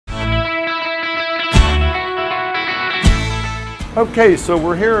Okay, so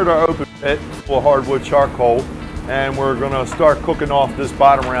we're here at our open pit full of hardwood charcoal, and we're going to start cooking off this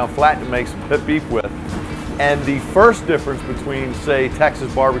bottom round flat to make some pit beef with. And the first difference between, say,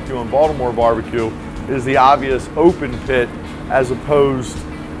 Texas barbecue and Baltimore barbecue is the obvious open pit as opposed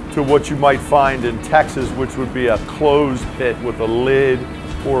to what you might find in Texas, which would be a closed pit with a lid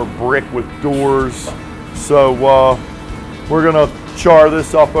or a brick with doors. So we're going to char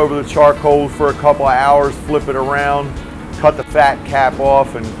this up over the charcoal for a couple of hours, flip it around, cut the fat cap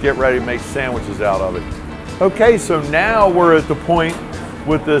off, and get ready to make sandwiches out of it. Okay, so now we're at the point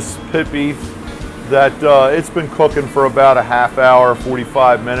with this pit beef that it's been cooking for about a half hour,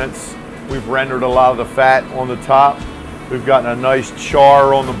 45 minutes. We've rendered a lot of the fat on the top. We've gotten a nice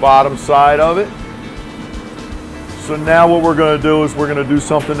char on the bottom side of it. So now what we're going to do is we're going to do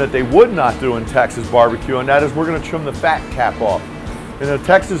something that they would not do in Texas barbecue, and that is we're going to trim the fat cap off. In a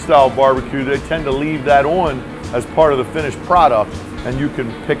Texas style barbecue, they tend to leave that on as part of the finished product, and you can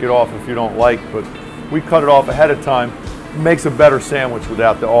pick it off if you don't like, but we cut it off ahead of time. It makes a better sandwich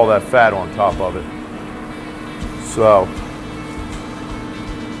without all that fat on top of it. So.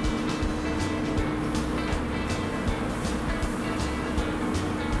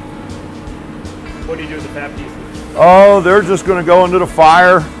 What do you do with the fat pieces? Oh, they're just going to go into the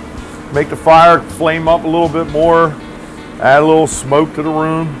fire, make the fire flame up a little bit more, add a little smoke to the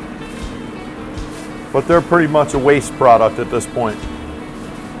room. But they're pretty much a waste product at this point.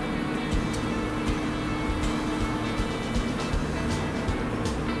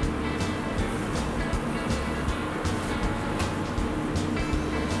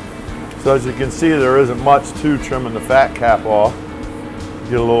 So as you can see, there isn't much to trimming the fat cap off.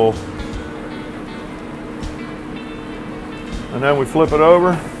 Get a little. And then we flip it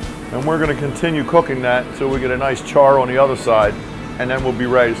over, and we're going to continue cooking that until we get a nice char on the other side, and then we'll be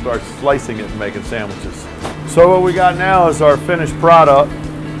ready to start slicing it and making sandwiches. So what we got now is our finished product.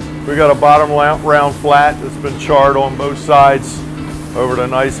 We got a bottom round flat that's been charred on both sides over the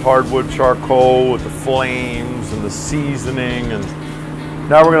nice hardwood charcoal with the flames and the seasoning, and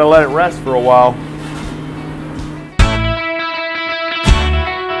now we're going to let it rest for a while.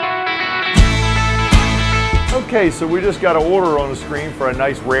 Okay, so we just got an order on the screen for a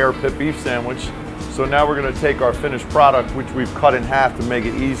nice rare pit beef sandwich. So now we're going to take our finished product, which we've cut in half to make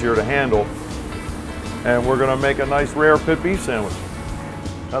it easier to handle, and we're going to make a nice rare pit beef sandwich.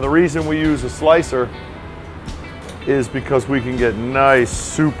 Now the reason we use a slicer is because we can get nice,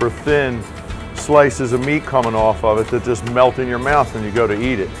 super thin slices of meat coming off of it that just melt in your mouth when you go to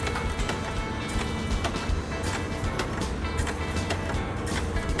eat it.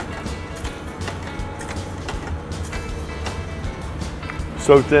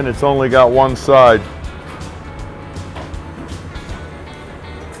 So thin it's only got one side.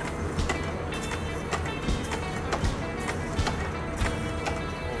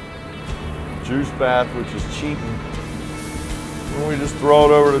 Juice bath, which is cheating. And we just throw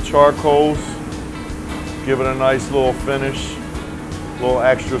it over the charcoals, give it a nice little finish, a little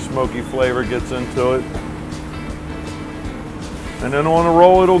extra smoky flavor gets into it. And then on the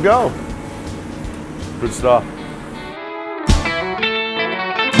roll it'll go. Good stuff.